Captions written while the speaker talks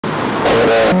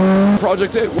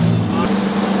Project 8.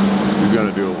 He's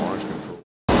gonna do a launch control.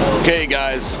 Okay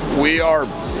guys, we are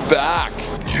back.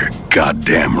 You're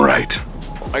goddamn right.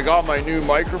 I got my new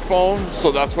microphone,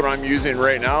 so that's what I'm using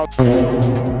right now.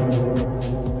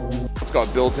 It's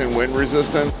got built-in wind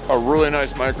resistance, a really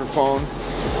nice microphone.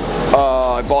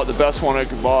 I bought the best one I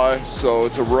could buy, so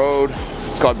it's a Rode.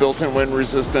 It's got built-in wind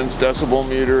resistance, decibel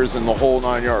meters, and the whole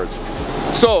 9 yards.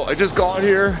 So I just got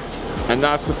here, and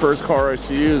that's the first car I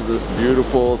see is this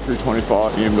beautiful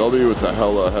 325 BMW with the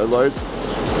hella headlights.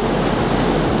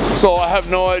 So I have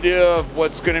no idea of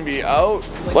what's gonna be out.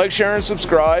 Like, share, and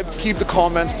subscribe. Keep the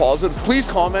comments positive. Please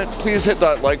comment, please hit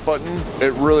that like button.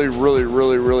 It really, really,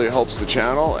 really, really helps the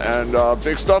channel. And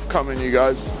big stuff coming, you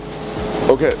guys.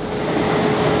 Okay.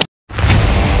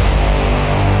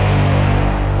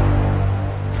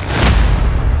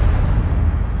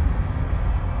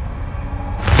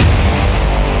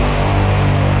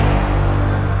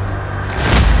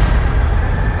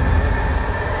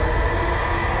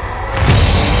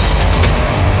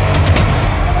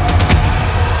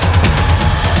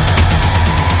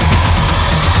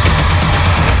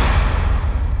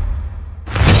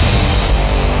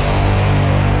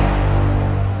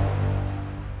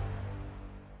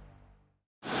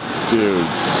 Dude,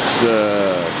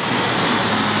 sick.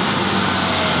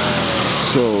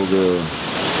 So good.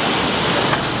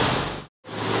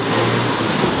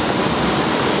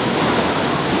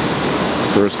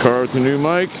 First car with the new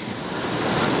mic.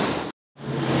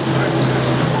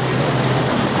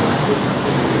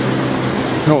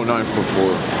 No,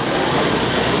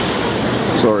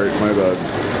 9.4. Sorry, my bad.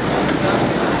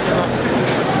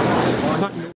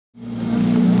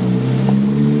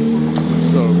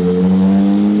 So good.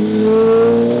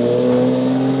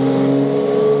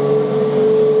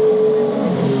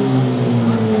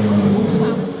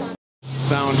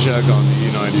 Sound check on the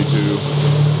E92.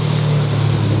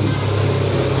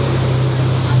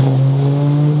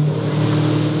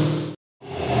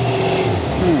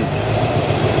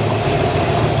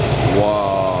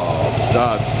 Wow,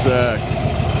 that's sick.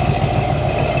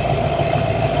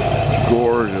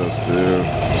 Gorgeous, dude.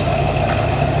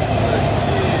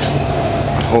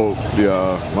 Hope,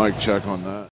 yeah, mic check on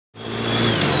that.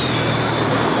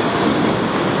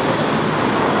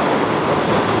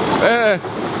 Eh.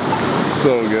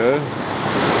 So good.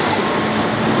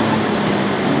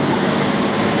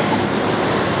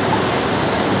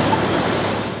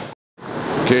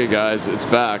 Okay guys, it's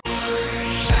back.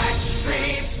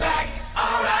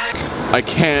 I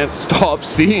can't stop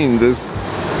seeing this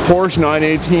Porsche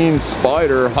 918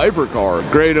 Spider hypercar.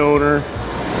 Great owner.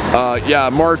 Yeah,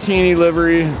 Martini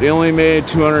livery. They only made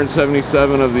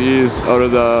 277 of these out of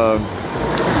the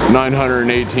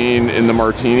 918 in the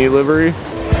Martini livery.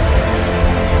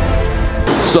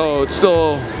 So it's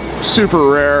still super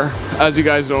rare, as you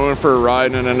guys know, for a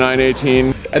ride in a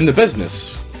 918. In the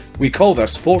business, we call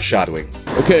this foreshadowing.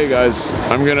 Okay guys,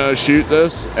 I'm gonna shoot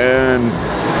this and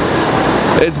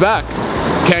it's back.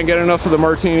 Can't get enough of the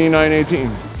Martini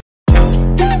 918.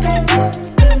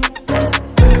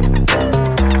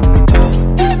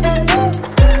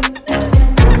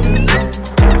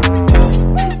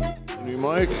 New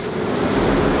mic.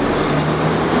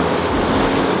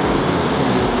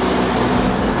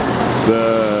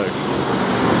 Sick.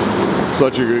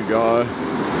 Such a good guy.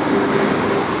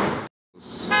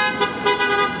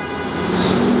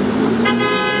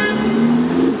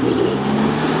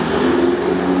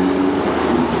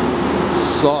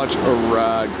 Such a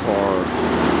rad car.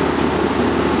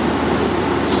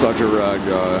 Such a rad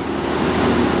guy.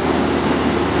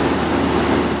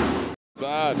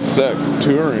 That's sick.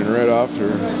 Touring right after.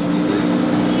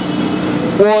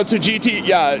 Well, it's a GT,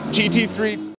 yeah,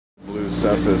 GT3. Blue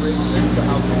Cephas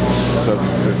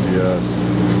 750S.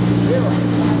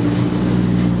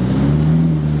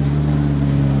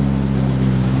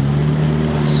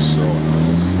 So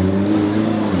nice.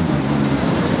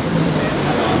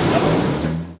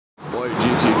 White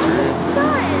GT3.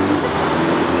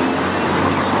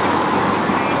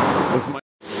 With my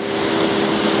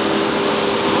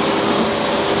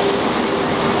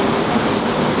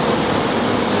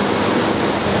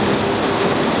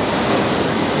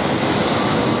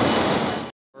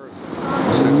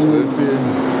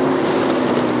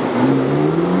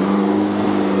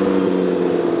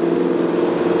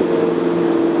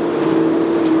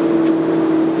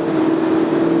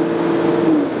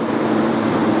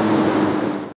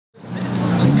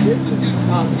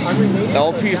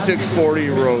LP640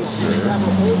 Roadster.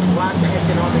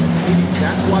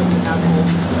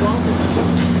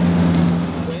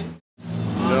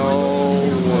 No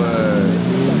way.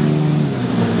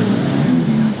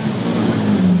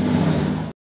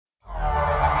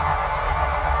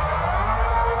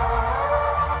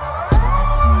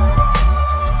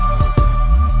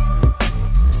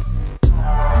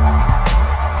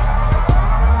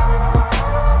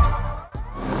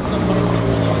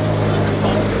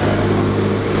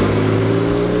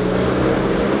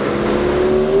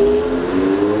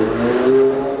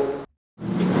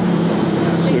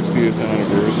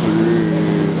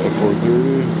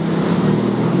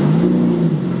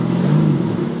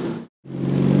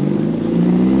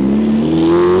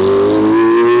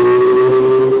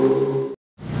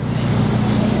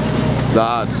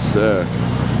 sick.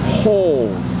 Oh.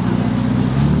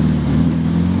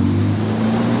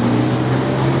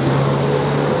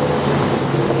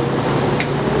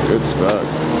 Good spec.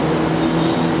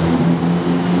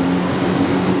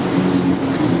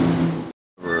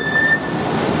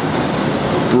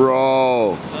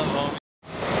 Bro.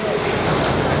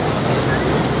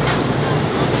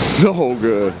 So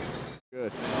good.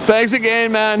 Good. Thanks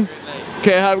again, man.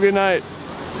 Okay, have a good night.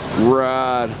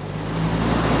 Rad.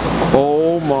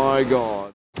 Oh my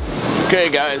god. Okay,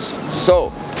 guys.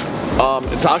 So,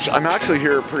 I'm actually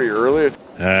here pretty early.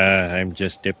 I'm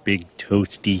just a big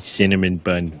toasty cinnamon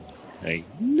bun. I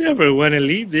never want to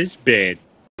leave this bed.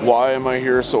 Why am I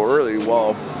here so early?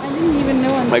 Well, I didn't even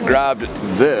know. I grabbed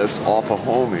this off a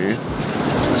homie.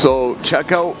 So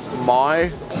check out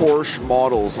my Porsche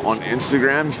models on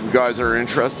Instagram if you guys are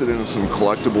interested in some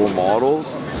collectible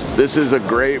models. This is a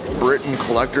great Britain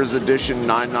Collector's Edition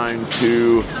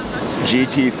 992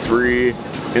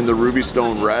 GT3 in the Ruby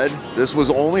Stone Red. This was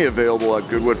only available at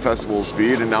Goodwood Festival of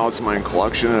Speed, and now it's in my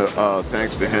collection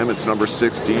thanks to him. It's number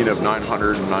 16 of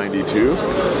 992.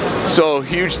 So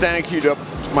huge thank you to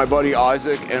my buddy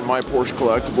Isaac and My Porsche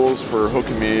Collectibles for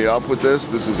hooking me up with this.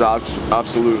 This is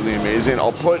absolutely amazing.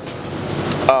 I'll put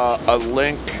a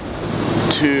link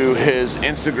to his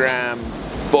Instagram,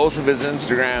 both of his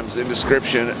Instagrams in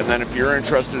description, and then if you're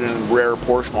interested in rare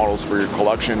Porsche models for your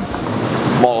collection,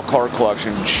 model car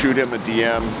collection, shoot him a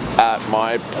DM at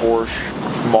My Porsche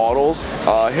Models.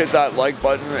 Hit that like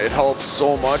button, it helps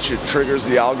so much. It triggers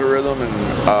the algorithm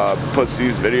and puts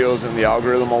these videos in the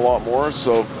algorithm a lot more.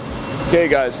 So okay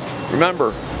guys,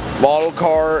 remember, model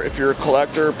car, if you're a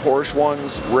collector, Porsche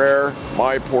ones, rare,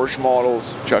 My Porsche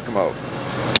Models, check them out.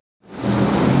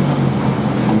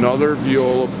 Another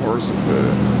Viola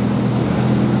Parsifal.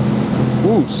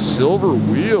 Ooh, silver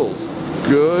wheels.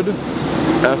 Good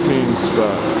effing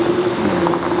spec.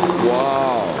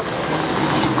 Wow.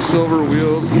 Silver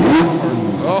wheels.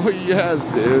 Oh yes,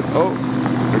 dude. Oh,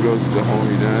 there goes the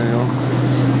homie Daniel.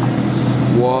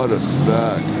 What a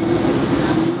spec.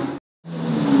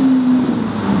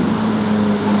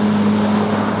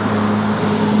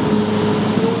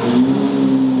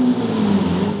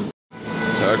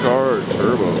 Car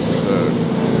turbo set.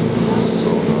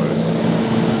 So nice.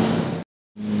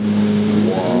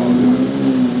 Wow.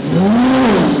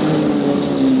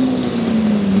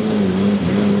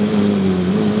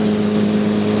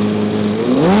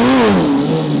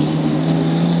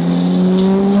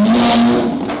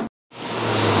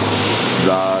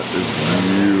 That is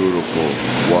beautiful.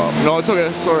 Wow. No, it's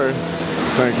okay. Sorry.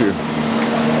 Thank you.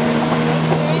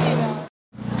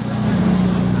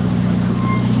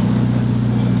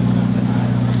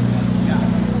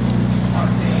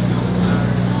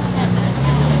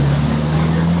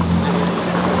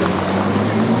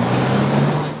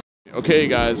 Okay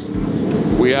guys,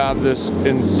 we have this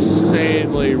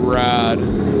insanely rad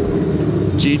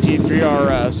GT3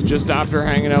 RS just after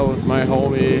hanging out with my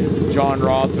homie John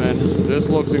Rothman. This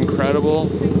looks incredible.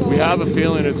 We have a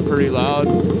feeling it's pretty loud.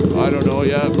 I don't know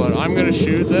yet, but I'm gonna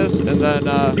shoot this and then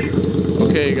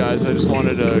okay guys, I just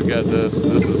wanted to get this.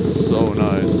 This is so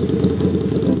nice.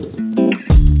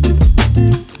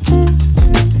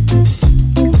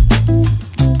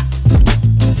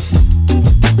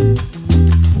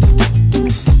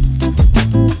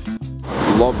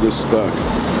 Love this spec.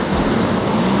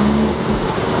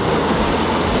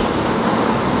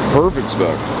 Perfect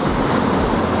spec.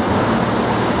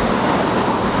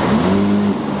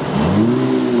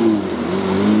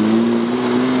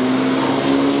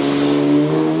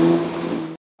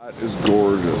 That is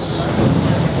gorgeous.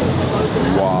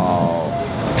 Wow.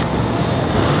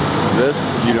 This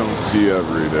you don't see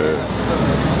every day.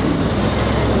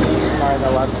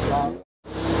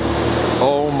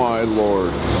 Oh my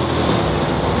lord.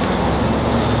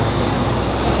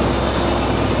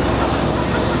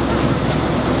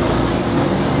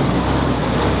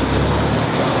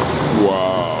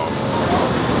 Wow.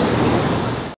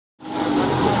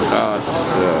 That's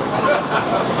sick.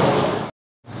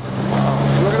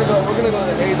 We're gonna go to the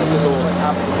Hazel to go like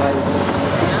half the way.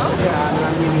 Yeah, and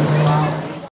I'm meeting the cloud.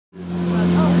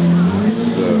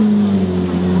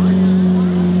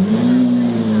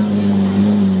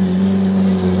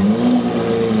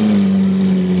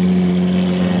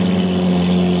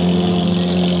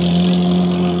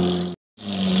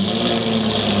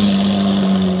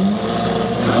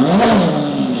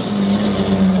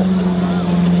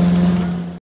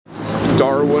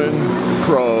 Darwin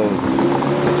Pro.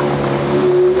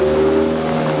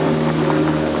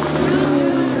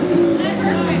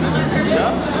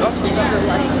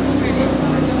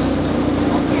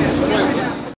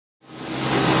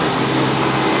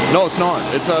 No, it's not.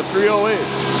 It's a 308.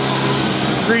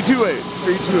 328.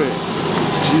 328.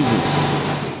 Jesus.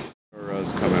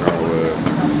 Is coming our way.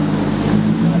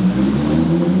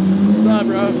 What's up,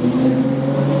 bro?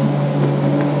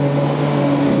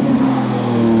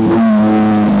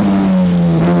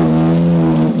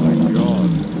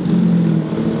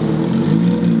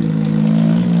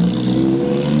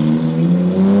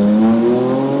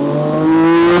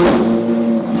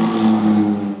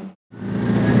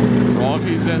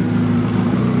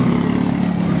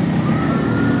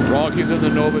 Rocky's in the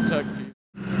Novatech piece.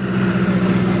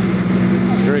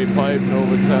 Straight pipe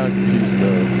Novatech piece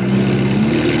there.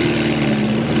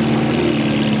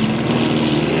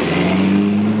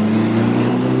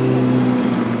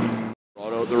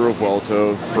 Brought out the Revuelto,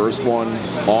 first one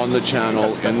on the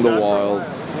channel in the wild.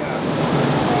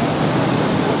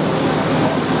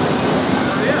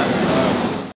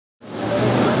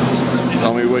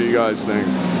 Tell me what you guys think.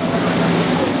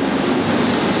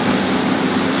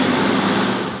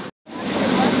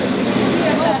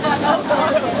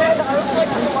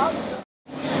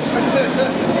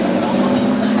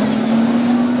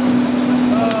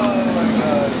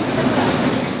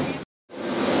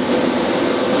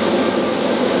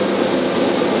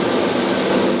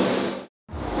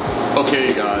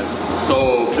 Okay guys,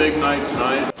 so big night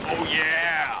tonight. Oh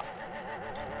yeah!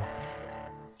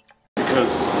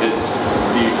 Because it's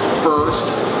the first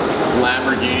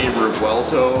Lamborghini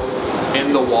Revuelto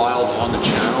in the wild on the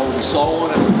channel. We saw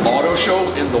one at the auto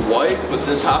show in the white, but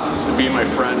this happens to be my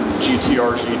friend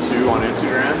GTRG2 on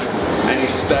Instagram, and he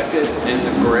spec'd it in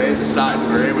the gray, the satin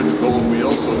gray with the gold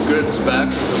wheels, so good spec,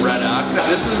 the red accent.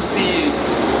 This is the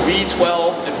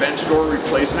V12 Aventador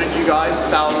replacement, you guys,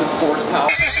 1,000 horsepower.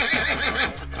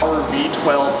 Our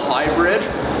V12 hybrid.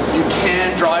 You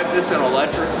can drive this in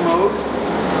electric mode.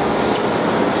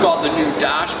 It's got the new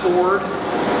dashboard,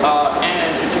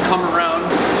 and if you come around,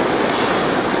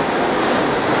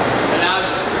 and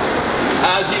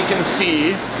as you can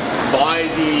see by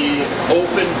the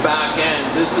open back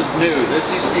end, this is new.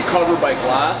 This used to be covered by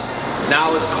glass.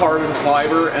 Now it's carbon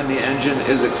fiber and the engine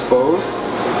is exposed.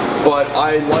 But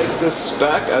I like this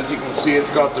spec. As you can see,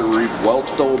 it's got the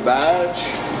Revuelto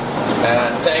badge.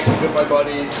 And thank you to my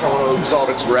buddy Toronto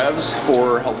Exotics Revs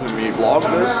for helping me vlog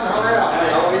this.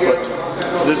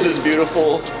 But this is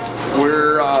beautiful.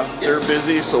 They're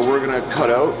busy, so we're gonna cut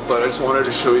out. But I just wanted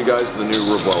to show you guys the new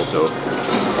Revuelto.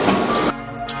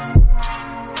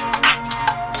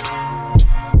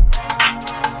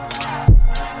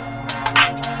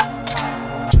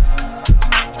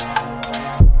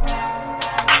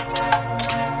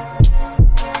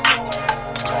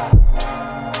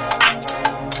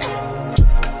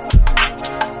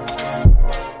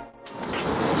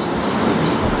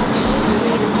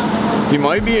 He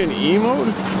might be in E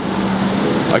mode?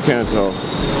 I can't tell.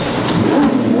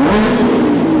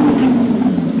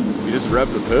 He just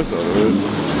revved the piss out of it.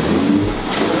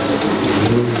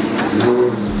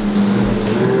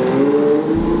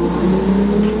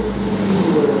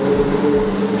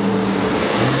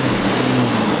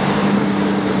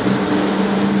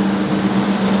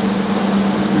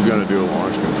 He's gonna do a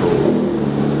launch control.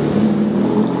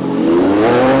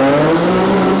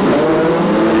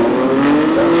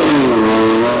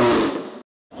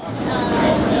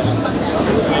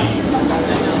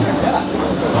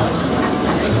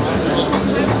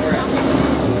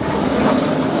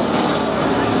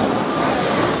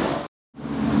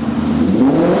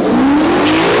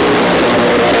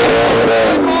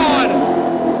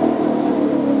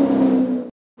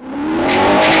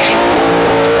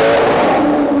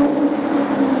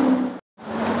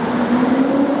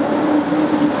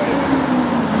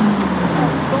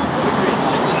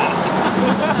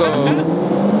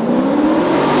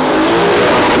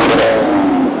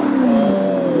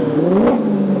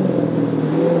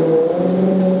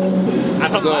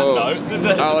 So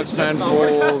Alex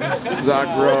Penfold, Zach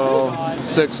Rowe,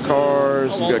 6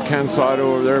 cars. We got Ken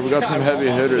Saito over there. We got some heavy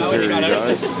hitters here, you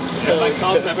guys.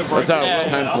 That's Alex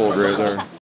Penfold right there.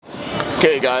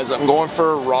 Okay, guys, I'm going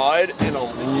for a ride in a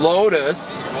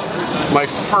Lotus. My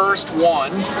first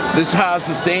one. This has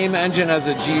the same engine as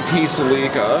a GT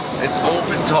Celica. It's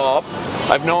open top.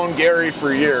 I've known Gary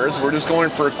for years. We're just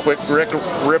going for a quick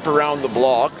rip around the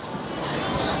block.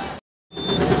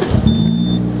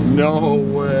 No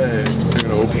way. You're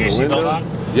gonna open the window?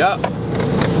 Yeah.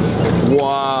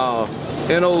 Wow.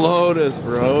 In a Lotus,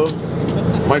 bro.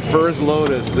 My first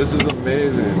Lotus. This is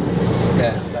amazing.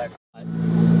 Okay.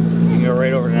 You can go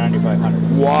right over to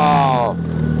 9,500. Wow.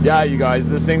 Yeah, you guys,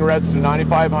 this thing revs to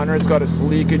 9,500. It's got a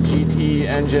Celica GT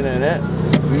engine in it.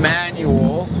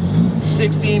 Manual.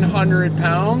 1,600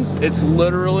 pounds. It's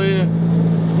literally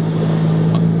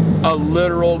a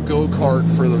literal go-kart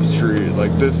for the street.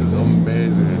 Like, this is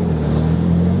amazing.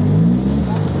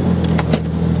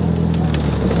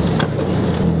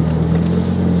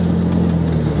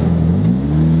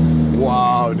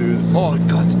 Wow, dude. Oh, it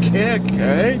got kick,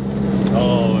 eh?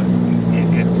 Oh,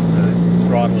 it's the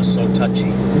throttle is so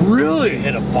touchy. Really? You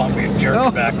hit a bump, you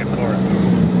jerk back and forth.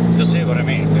 You'll see what I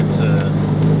mean. It's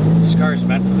this car's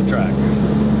meant for the track.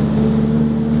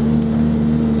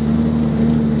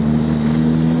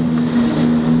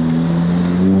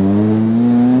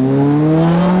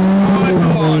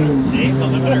 See, the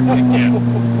limiter kicked in.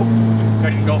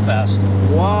 Couldn't go fast.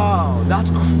 Wow,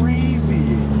 that's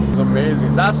crazy. It's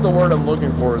amazing. That's the word I'm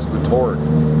looking for, is the torque.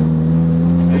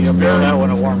 And you'll feel that when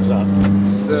it warms up.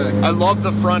 Sick. I love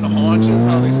the front haunches,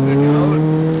 how they stick out.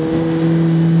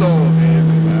 So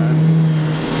amazing, man.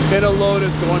 Hit a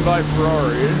Lotus going by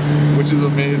Ferrari, which is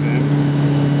amazing.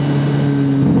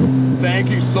 Thank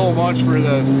you so much for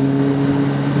this.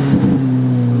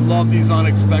 Love these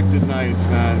unexpected nights,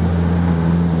 man.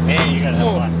 Hey, you gotta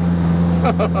have fun.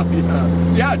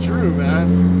 Yeah, true, man.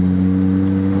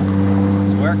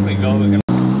 So where can we go? We can...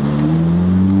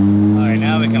 Alright,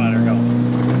 now we can let her go.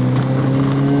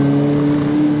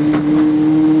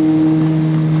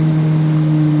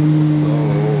 So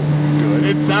good.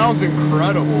 It sounds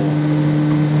incredible.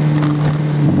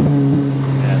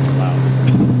 Yeah, it's loud.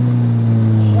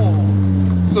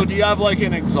 Oh. So do you have like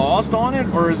an exhaust on it,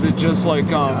 or is it just like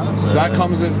that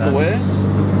comes in the way?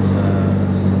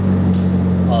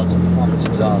 Well, it's a performance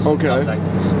exhaust. Okay.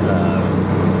 It's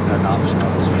an option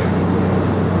on this vehicle.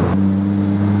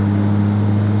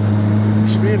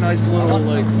 Should be a nice little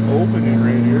like opening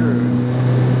right here.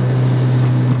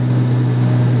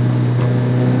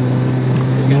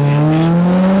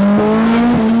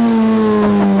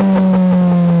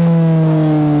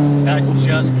 That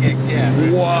just kicked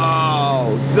in.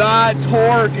 Wow, that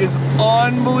torque is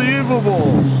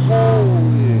unbelievable.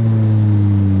 Holy.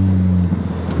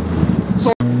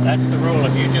 So That's the rule.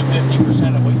 If you do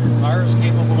 50% of what your car is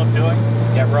capable of doing,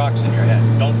 get rocks in your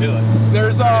head. Don't do it.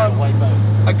 there's It'll wipe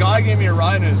out. a guy gave me a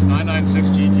ride in his 996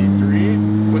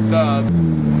 GT3 with the.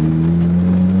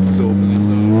 Let's open this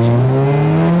up.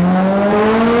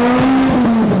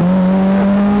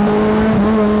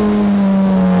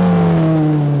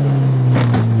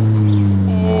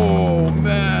 Oh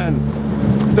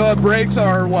man, the brakes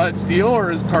are what, steel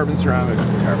or is carbon ceramic?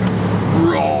 Carbon.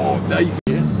 Bro, that you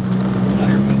can.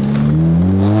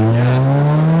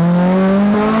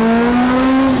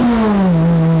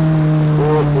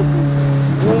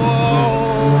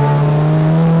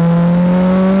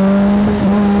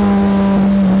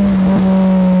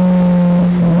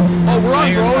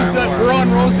 We're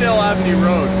on Rosedale Avenue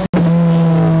Road.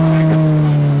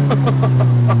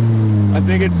 I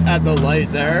think it's at the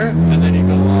light there, and then you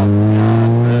go up. Yeah,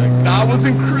 sick. That was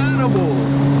incredible.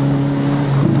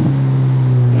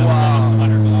 Wow,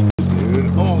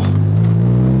 dude. Oh.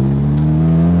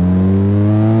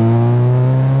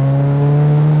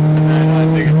 Man, I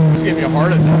think it just gave me a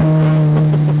heart attack.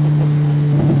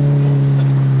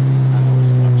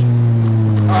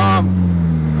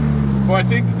 Well, I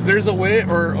think there's a way,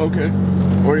 or okay.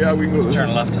 Or yeah, we can go this Turn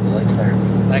way. left to the lights there.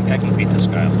 I can beat this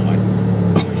guy off the line.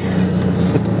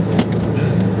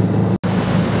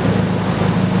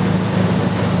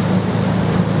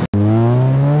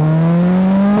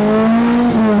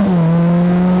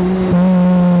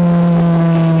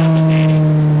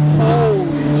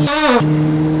 Holy shit.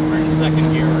 We're in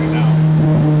second gear right now.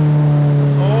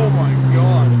 Oh my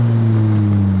god.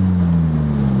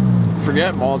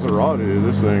 Forget Maserati,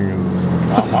 this thing is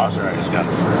Oh, Maserati's got a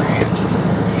Ferrari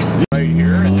engine. right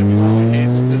here, and then we go to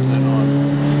Hazelton, then on.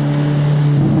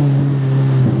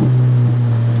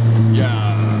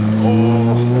 Yeah.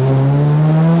 Oh.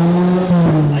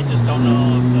 I just don't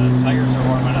know if the tires are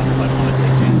warm enough. I don't want to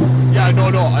take chances. Yeah,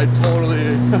 no, I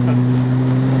totally. Holy.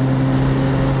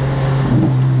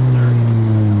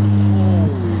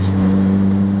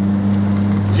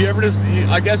 Do you ever just?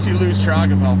 I guess you lose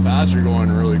track of how fast you're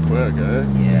going really quick, eh?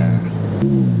 Yeah.